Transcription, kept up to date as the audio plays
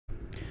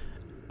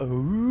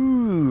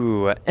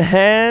Ooh,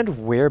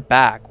 and we're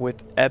back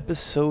with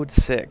episode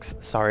 6.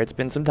 Sorry, it's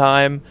been some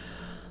time.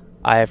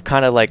 I've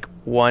kind of like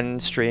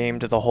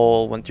streamed the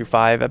whole 1 through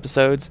 5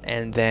 episodes,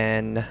 and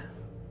then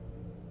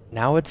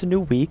now it's a new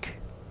week.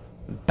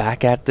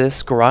 Back at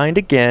this grind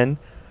again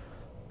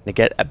to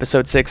get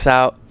episode 6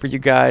 out for you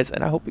guys,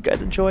 and I hope you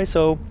guys enjoy.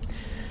 So,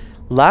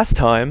 last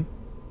time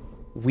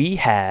we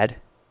had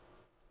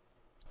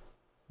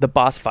the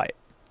boss fight,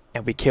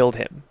 and we killed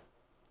him.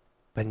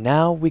 But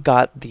now we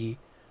got the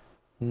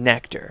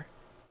nectar,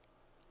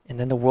 and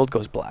then the world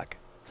goes black.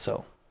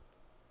 So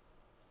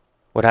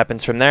what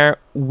happens from there,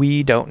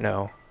 we don't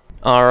know.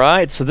 All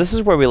right, so this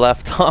is where we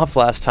left off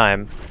last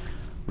time.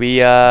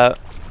 We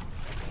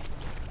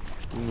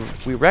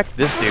wrecked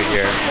this dude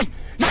here.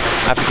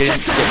 After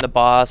getting the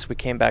boss, we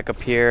came back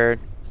up here,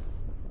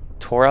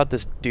 tore out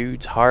this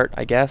dude's heart.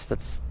 I guess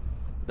that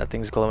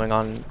thing's glowing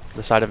on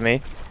the side of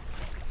me,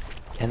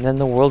 and then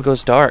the world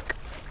goes dark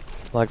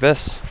like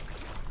this.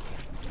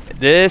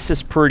 This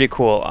is pretty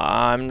cool.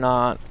 I'm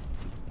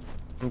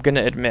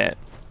gonna admit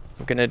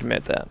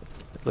that.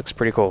 It looks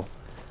pretty cool.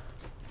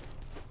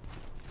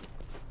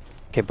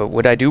 Okay, but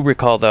what I do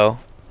recall though,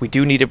 we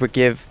do need to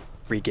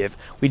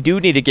we do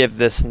need to give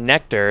this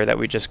nectar that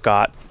we just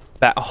got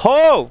back.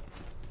 Oh!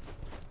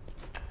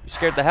 You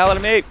scared the hell out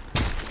of me.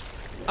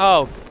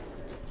 Oh.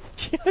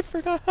 I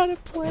forgot how to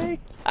play.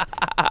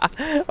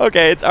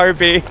 Okay, it's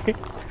RB.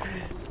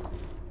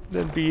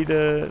 Then B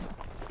to,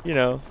 you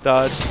know,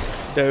 dodge.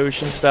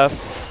 Doge and stuff.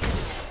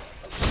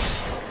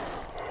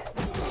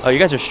 Oh, you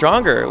guys are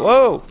stronger.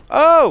 Whoa!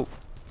 Oh!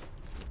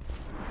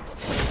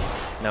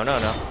 No, no,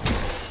 no.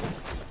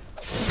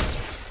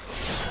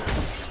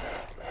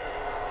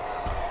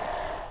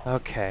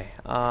 Okay.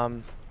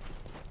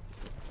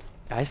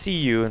 I see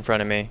you in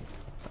front of me.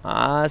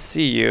 I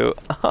see you.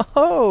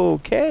 Oh,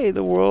 okay.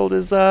 The world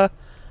is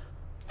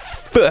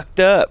fucked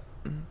up.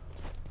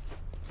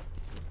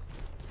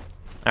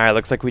 All right.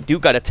 Looks like we do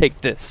gotta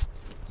take this.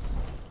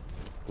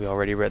 We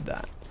already read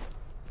that.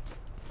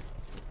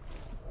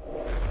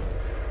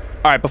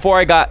 Alright, before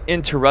I got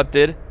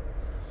interrupted,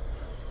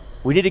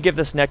 we need to give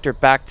this nectar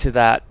back to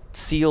that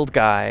sealed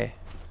guy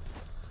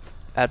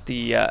at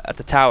the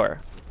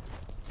tower.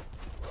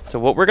 So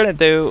what we're gonna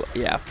do,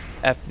 yeah,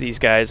 F these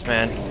guys,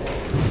 man.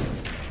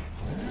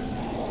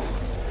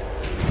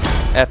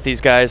 F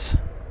these guys.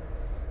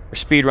 We're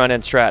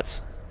speedrunning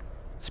strats.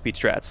 Speed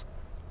strats.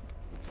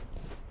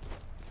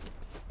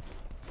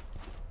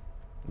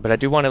 But I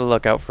do want to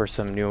look out for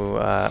some new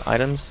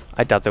items.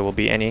 I doubt there will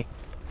be any.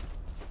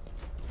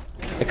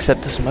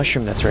 Except this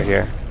mushroom that's right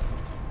here.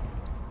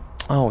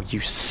 Oh,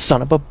 you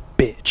son of a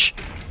bitch.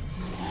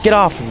 Get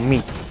off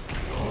me.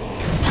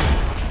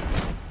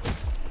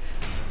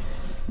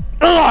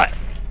 Ugh!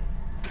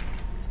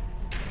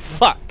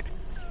 Fuck.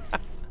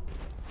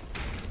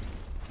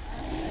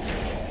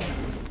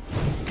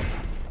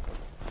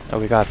 Oh,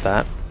 we got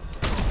that.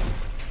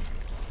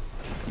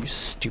 You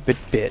stupid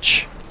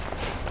bitch.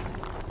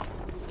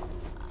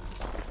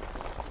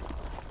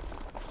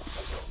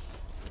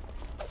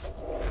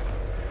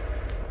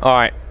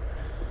 Alright,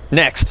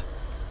 next.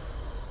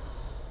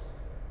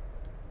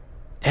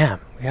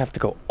 Damn, we have to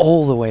go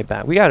all the way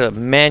back. We gotta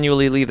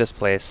manually leave this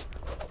place.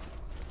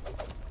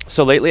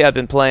 So lately I've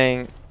been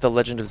playing The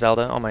Legend of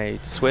Zelda on my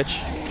Switch.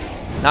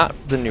 Not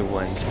the new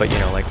ones, but you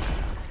know, like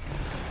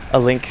A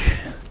Link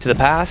to the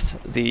Past,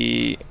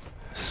 the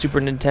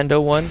Super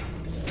Nintendo one.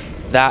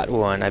 That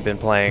one I've been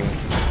playing.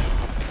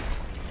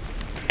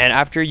 And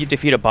after you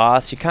defeat a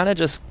boss, you kind of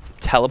just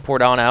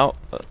teleport on out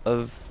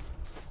of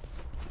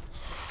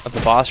the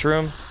boss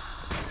room.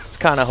 It's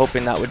kind of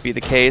hoping that would be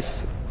the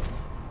case.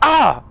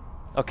 Ah!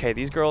 Okay,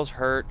 these girls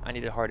hurt. I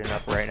need to harden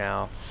up right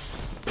now.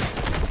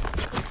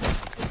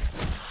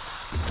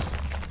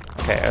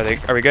 Okay,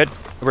 are we good?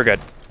 We're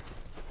good.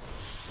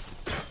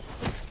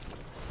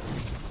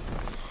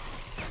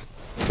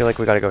 I feel like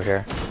we gotta go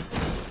here.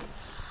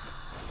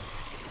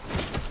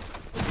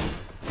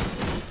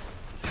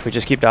 If we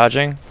just keep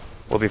dodging,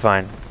 we'll be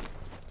fine.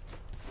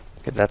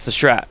 Because that's the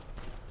strat.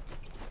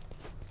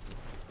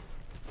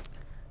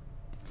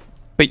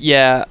 But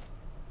yeah,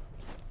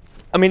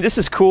 I mean, this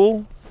is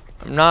cool.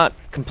 I'm not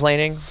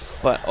complaining,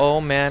 but oh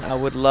man, I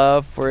would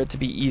love for it to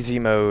be easy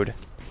mode.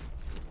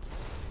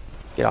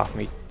 Get off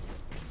me.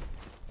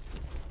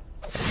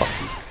 Fuck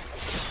you.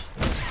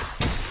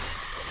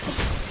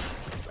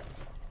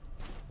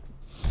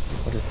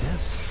 What is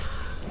this?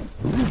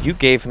 Ooh, you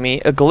gave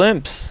me a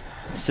glimpse,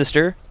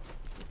 sister.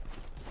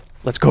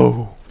 Let's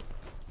go.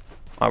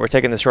 Alright, we're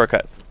taking the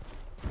shortcut.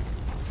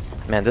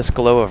 Man, this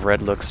glow of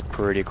red looks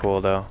pretty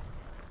cool though.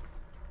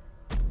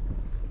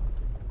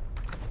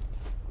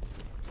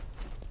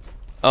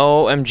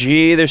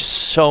 OMG, there's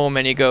so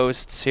many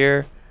ghosts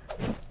here.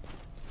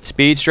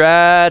 Speed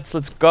strats,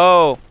 let's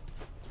go.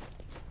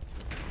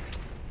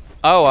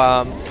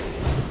 Oh,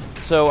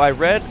 so I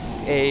read or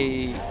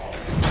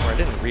I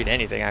didn't read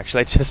anything actually,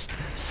 I just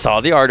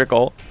saw the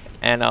article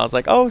and I was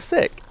like, oh,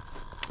 sick.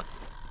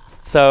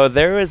 So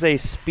there is a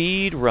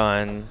speed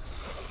run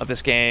of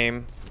this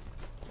game.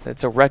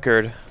 It's a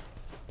record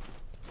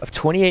of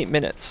 28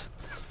 minutes.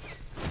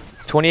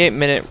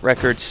 28-minute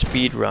record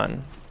speed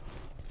run.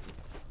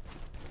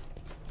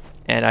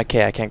 And I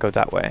can't go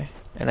that way.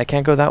 And I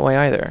can't go that way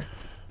either.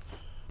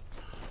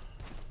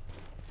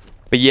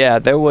 But yeah,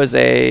 there was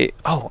a...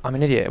 Oh, I'm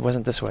an idiot. It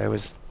wasn't this way. It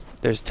was...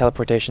 There's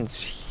teleportations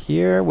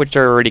here, which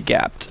are already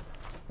gapped.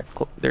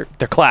 They're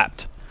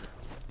clapped.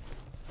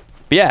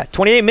 But yeah,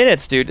 28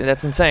 minutes, dude.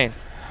 That's insane.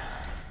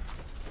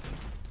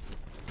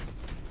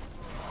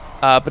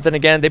 But then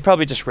again, they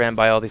probably just ran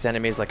by all these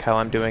enemies like how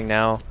I'm doing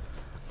now.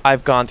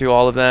 I've gone through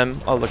all of them.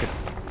 Oh, look at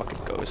fucking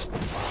ghost.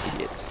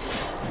 Idiots.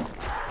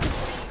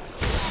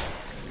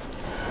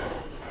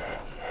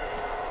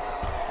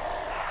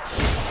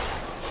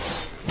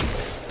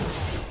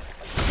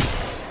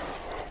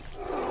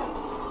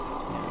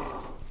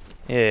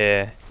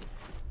 Yeah.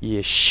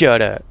 Yeah,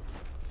 shut up.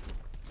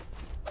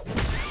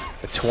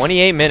 But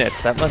 28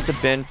 minutes. That must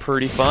have been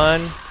pretty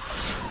fun.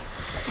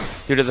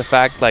 Due to the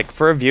fact, like,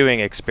 for a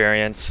viewing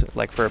experience,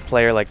 like for a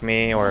player like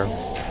me or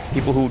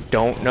people who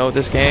don't know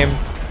this game,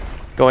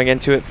 going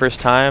into it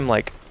first time,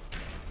 like,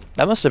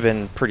 that must have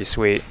been pretty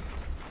sweet.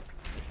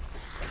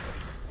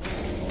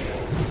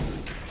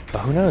 But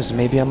who knows,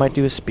 maybe I might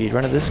do a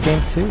speedrun of this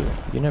game too.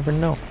 You never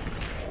know.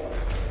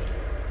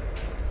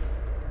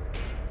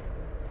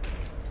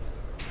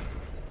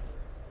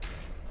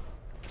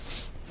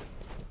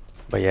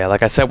 But yeah,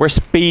 like I said, we're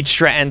speed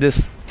stratting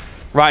this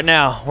right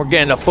now. We're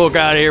getting the fuck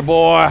out of here,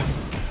 boy.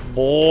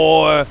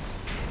 Boy.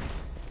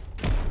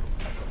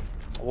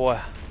 Boy.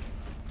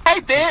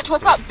 Hey, bitch.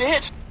 What's up,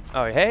 bitch?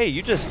 Oh, hey,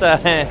 you just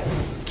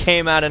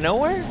came out of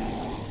nowhere?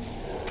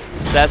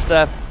 That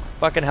stuff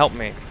fucking helped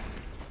me.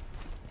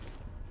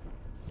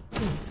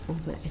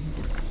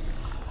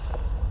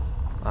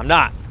 I'm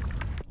not.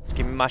 Just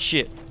give me my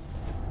shit.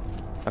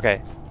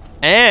 Okay.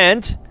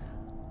 And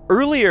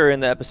earlier in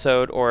the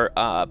episode, or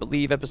I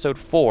believe episode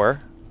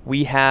 4,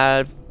 we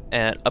have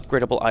an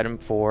upgradable item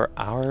for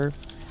our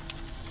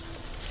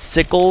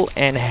sickle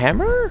and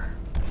hammer?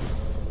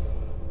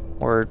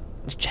 Or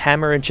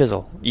hammer and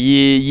chisel.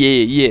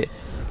 Yeah.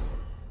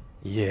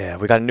 Yeah,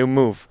 we got a new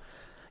move.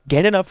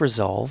 Gain enough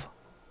resolve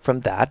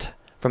from that,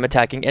 from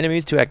attacking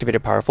enemies to activate a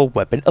powerful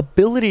weapon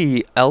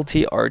ability.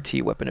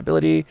 LTRT weapon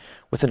ability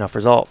with enough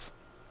resolve.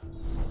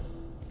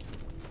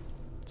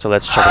 So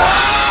let's check it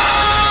out.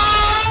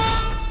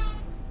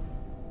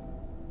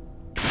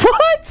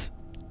 What?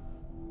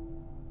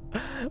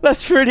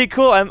 That's pretty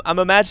cool. I'm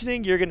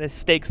imagining you're gonna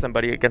stake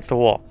somebody against the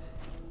wall.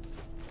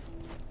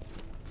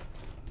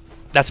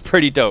 That's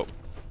pretty dope.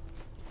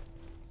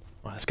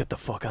 Well, let's get the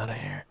fuck out of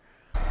here.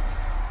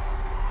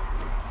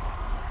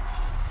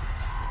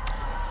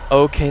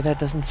 Okay, that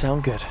doesn't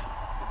sound good.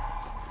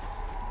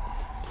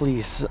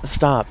 Please,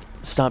 stop.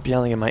 Stop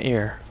yelling in my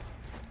ear.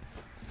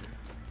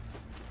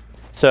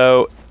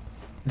 So,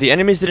 the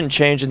enemies didn't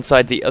change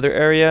inside the other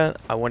area.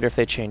 I wonder if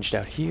they changed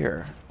out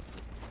here.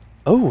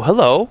 Oh,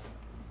 hello.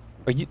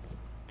 Are you...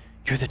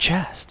 You're the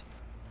chest.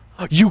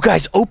 You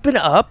guys open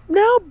up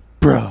now?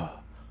 Bruh.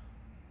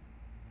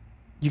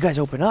 You guys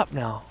open up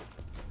now.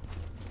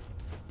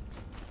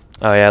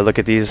 Oh yeah, look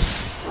at these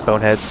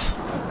boneheads.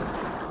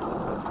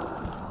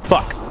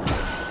 Fuck.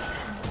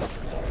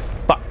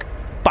 Fuck.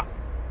 Fuck.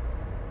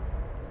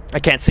 I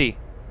can't see.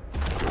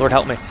 Lord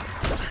help me.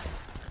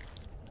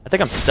 I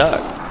think I'm stuck.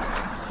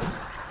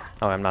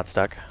 Oh, I'm not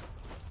stuck.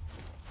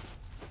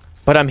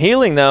 But I'm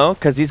healing though,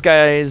 because these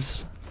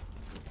guys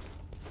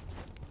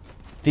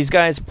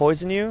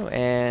poison you,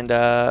 and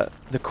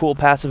the cool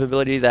passive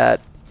ability that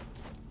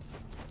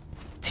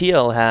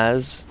TL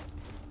has,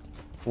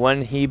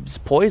 when he's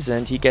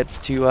poisoned, he gets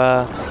to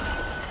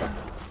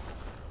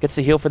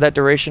heal for that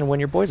duration when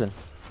you're poisoned.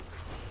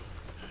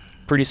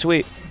 Pretty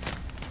sweet.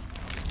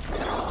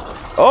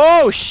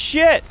 Oh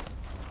shit!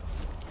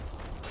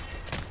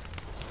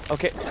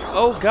 Okay.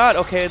 Oh god.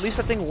 Okay. At least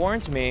that thing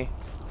warns me.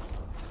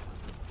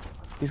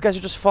 These guys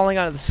are just falling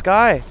out of the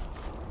sky.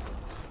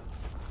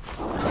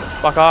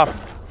 Fuck off.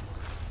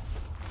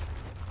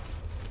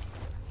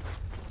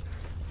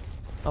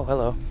 Oh,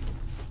 hello.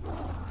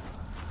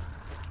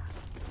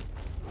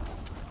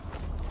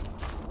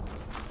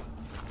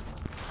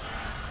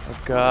 Oh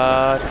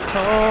god.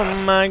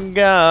 Oh my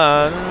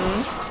god.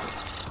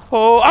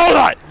 Oh, oh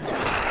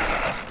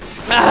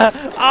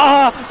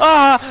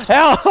god!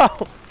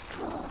 Help!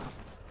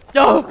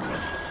 No!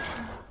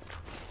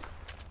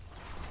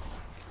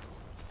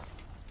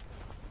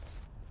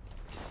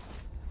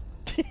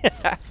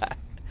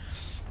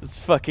 It's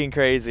fucking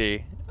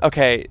crazy.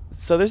 Okay,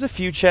 so there's a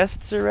few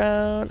chests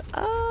around.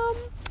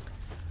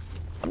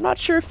 I'm not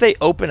sure if they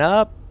open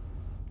up.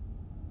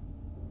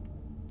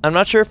 I'm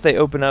not sure if they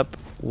open up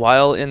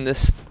while in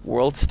this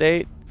world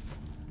state,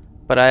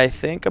 but I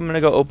think I'm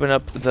gonna go open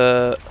up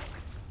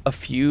a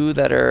few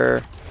that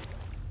are,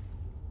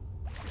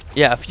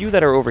 yeah, a few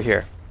that are over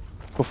here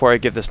before I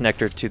give this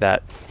nectar to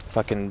that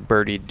fucking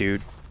birdie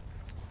dude,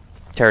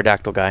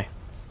 pterodactyl guy.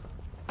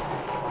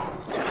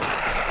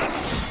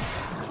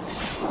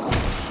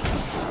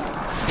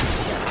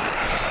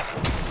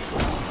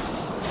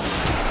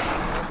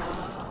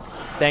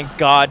 Thank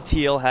God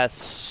Teal has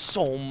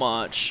so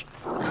much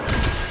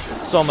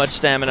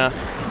stamina.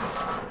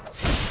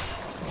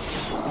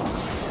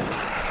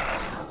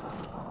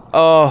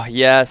 Oh,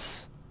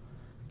 yes.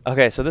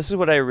 Okay, so this is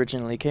what I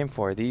originally came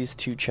for. These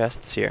two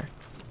chests here.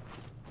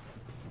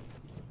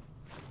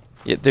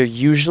 Yeah, they're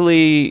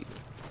usually...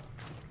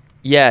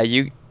 Yeah,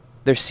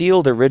 they're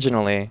sealed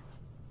originally.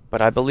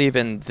 But I believe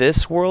in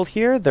this world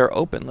here, they're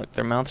open. Look,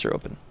 their mouths are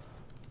open.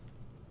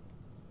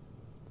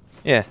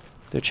 Yeah,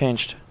 they're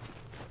changed.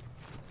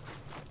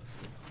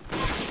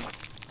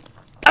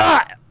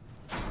 Ah!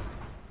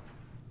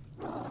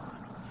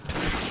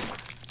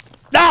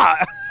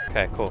 Ah!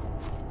 Okay, cool.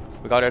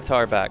 We got our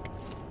tower back.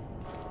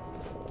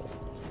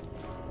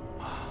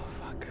 Oh,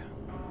 fuck.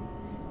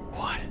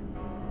 What?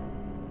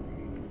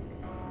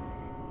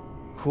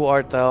 Who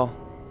art thou?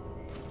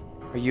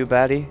 Are you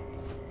baddie?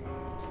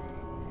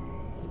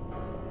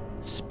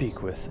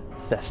 Speak with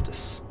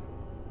Thestus.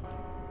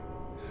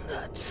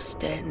 That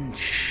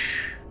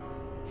stench.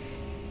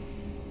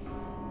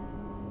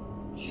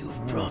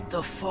 You've brought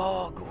the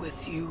fog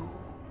with you.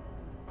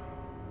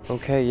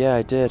 Okay, yeah,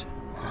 I did.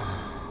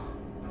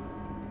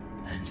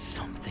 And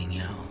something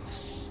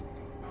else.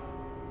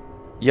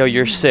 Yo,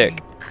 you're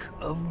sick.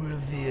 A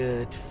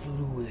revered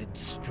fluid,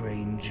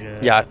 stranger.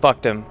 Yeah, I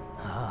fucked him.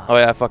 Oh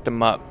yeah, I fucked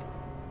him up.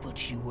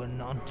 But you were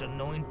not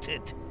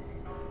anointed.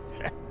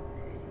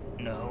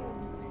 No.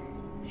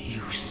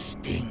 You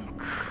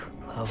stink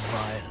of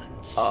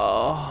violence.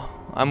 Oh,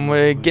 I'm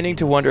beginning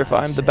to wonder if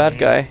I'm the bad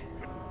guy.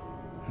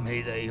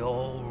 May they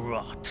all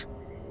rot,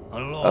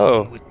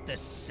 along with the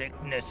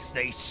sickness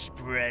they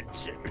spread.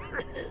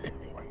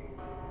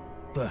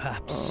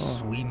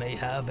 Perhaps we may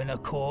have an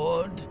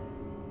accord?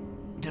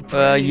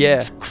 Depraved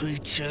yeah.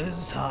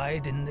 creatures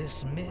hide in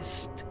this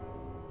mist,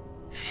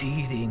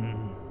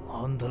 feeding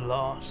on the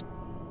lost.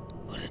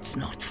 But it's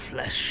not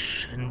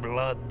flesh and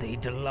blood they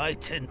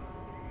delight in.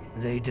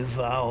 They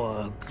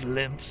devour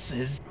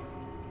glimpses,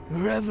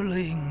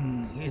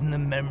 reveling in the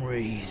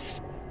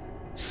memories,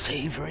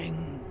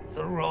 savoring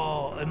the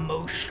raw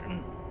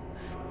emotion.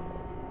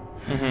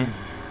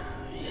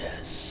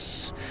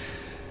 Yes,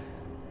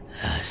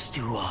 as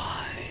do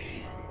I.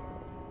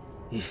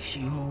 If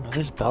you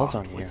There's bells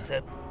on with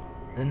here. them,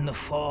 then the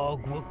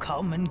fog will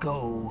come and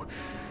go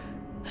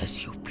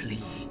as you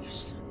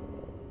please.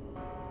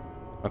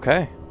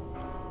 Okay.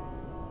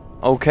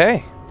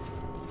 Okay.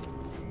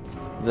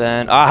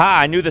 Then,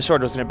 aha! I knew the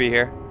sword was gonna be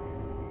here.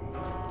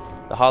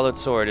 The hollowed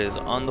sword is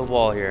on the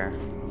wall here.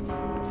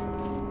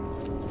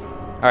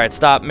 Alright,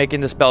 stop making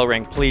this bell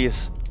ring,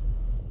 please.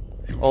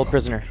 Old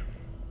prisoner.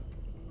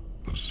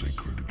 The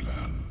sacred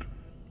gland.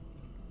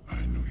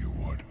 I knew you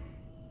would.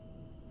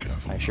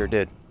 Careful I sure now.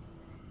 did.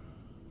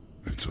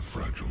 It's a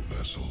fragile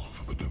vessel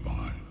for the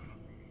divine.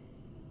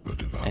 The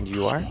devout And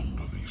you are?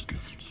 squander these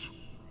gifts,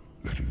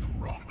 letting them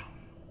rot.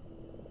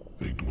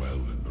 They dwell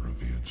in the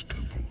revered's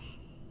temples,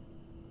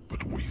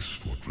 but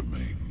waste what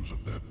remains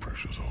of their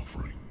precious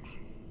offerings.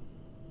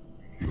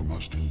 You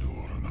must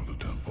endure another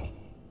temple,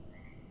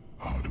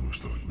 arduous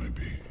though it may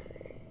be.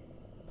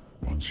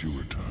 Once you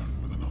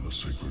return with another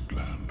sacred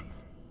gland,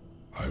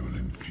 I will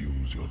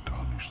infuse your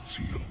tarnished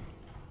seal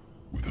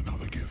with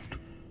another gift.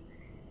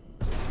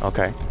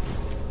 Okay.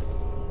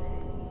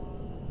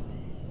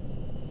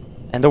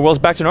 And the world's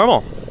back to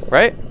normal,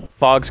 right?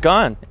 Fog's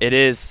gone. It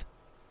is.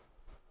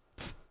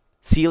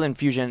 Seal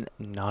infusion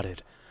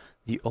nodded.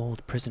 The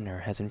old prisoner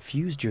has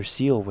infused your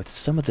seal with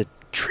some of the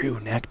true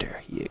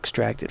nectar he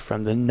extracted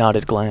from the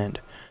knotted gland.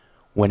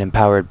 When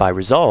empowered by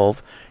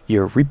resolve,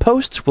 your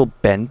riposts will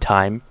bend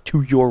time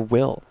to your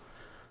will.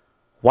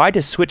 Why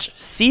to switch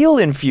seal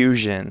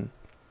infusion?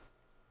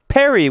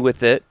 Parry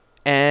with it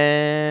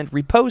and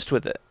riposte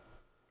with it.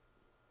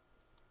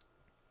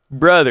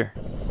 Brother.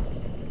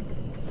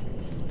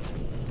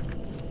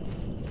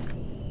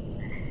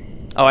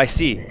 Oh, I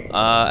see.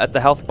 At the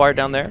health bar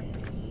down there,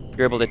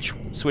 you're able to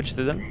switch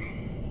to them.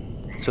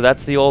 So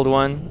that's the old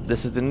one.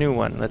 This is the new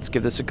one. Let's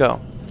give this a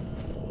go.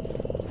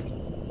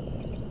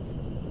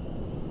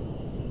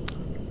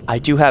 I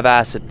do have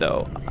acid,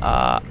 though.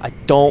 I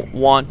don't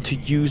want to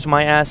use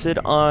my acid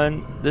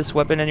on this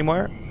weapon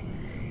anymore.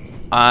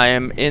 I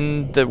am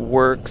in the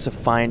works of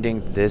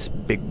finding this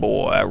big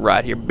boy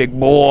right here. Big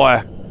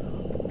boy!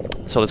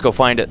 So let's go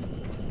find it.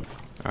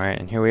 Alright,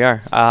 and here we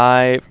are.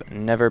 I've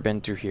never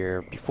been through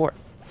here before.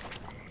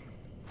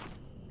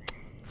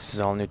 This is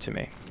all new to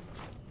me.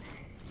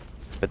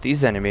 But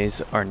these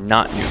enemies are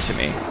not new to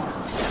me.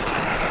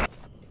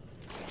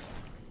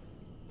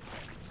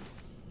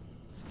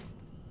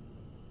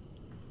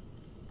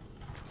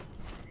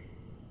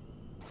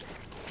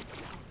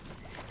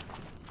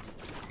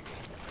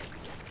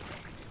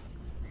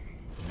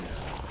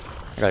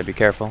 I gotta be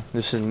careful.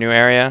 This is a new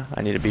area.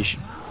 I need to be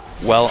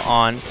well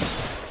on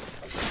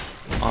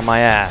my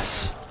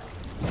ass.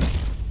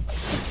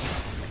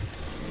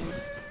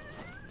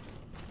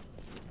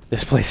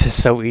 This place is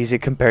so easy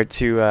compared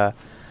to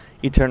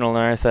Eternal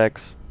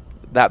Narthex.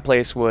 That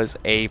place was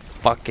a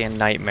fucking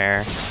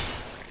nightmare.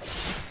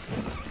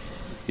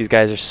 These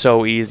guys are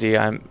so easy.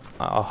 I'm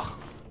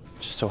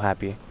just so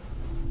happy.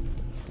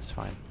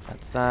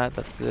 that.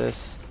 That's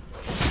this.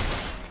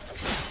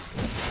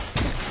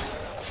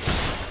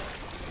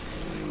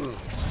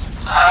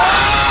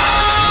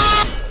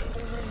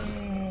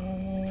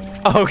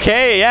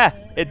 Okay, yeah,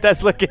 it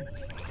does look.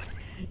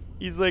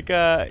 He's like,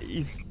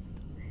 he's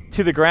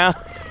to the ground.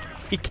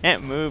 He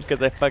can't move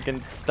because I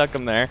fucking stuck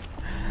him there.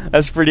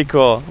 That's pretty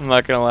cool. I'm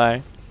not gonna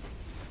lie.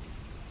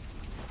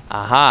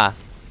 Aha.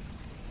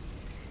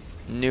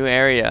 New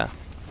area.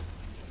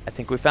 I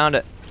think we found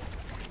it.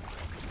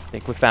 I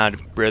think we found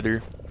it,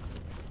 brother.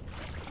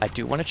 I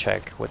do want to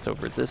check what's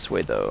over this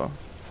way, though.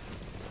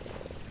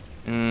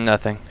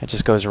 Nothing. It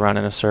just goes around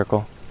in a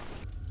circle.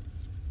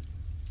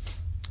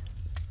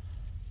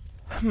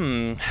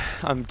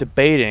 I'm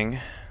debating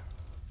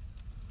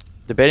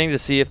to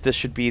see if this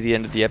should be the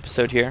end of the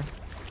episode here,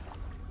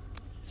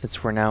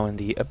 since we're now in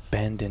the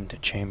abandoned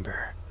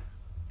chamber.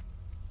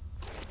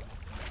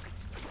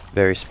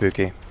 Very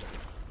spooky.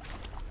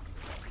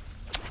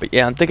 But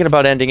yeah, I'm thinking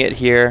about ending it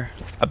here.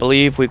 I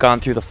believe we've gone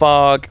through the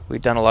fog,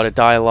 we've done a lot of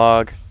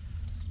dialogue,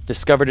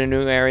 discovered a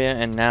new area,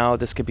 and now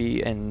this could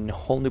be a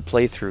whole new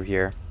playthrough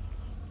here.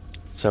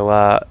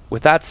 So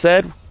with that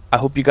said, I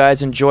hope you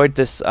guys enjoyed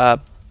this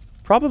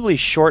probably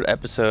short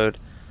episode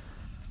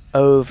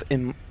of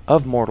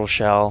Mortal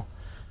Shell.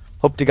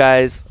 Hope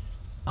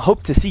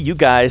to see you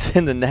guys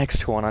in the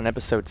next one on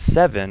episode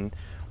 7,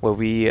 where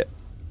we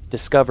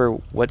discover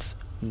what's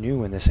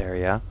new in this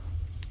area.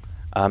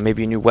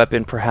 Maybe a new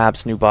weapon,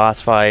 perhaps new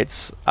boss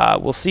fights.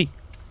 We'll see.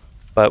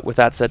 But with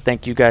that said,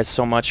 thank you guys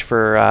so much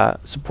for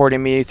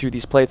supporting me through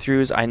these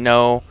playthroughs. I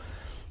know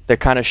they're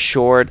kind of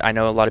short. I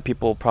know a lot of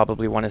people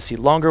probably want to see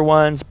longer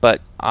ones, but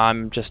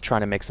I'm just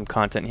trying to make some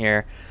content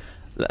here.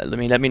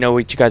 Let me know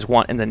what you guys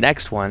want in the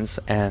next ones,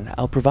 and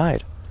I'll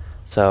provide.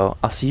 So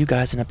I'll see you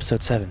guys in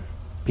episode 7.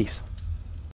 Peace.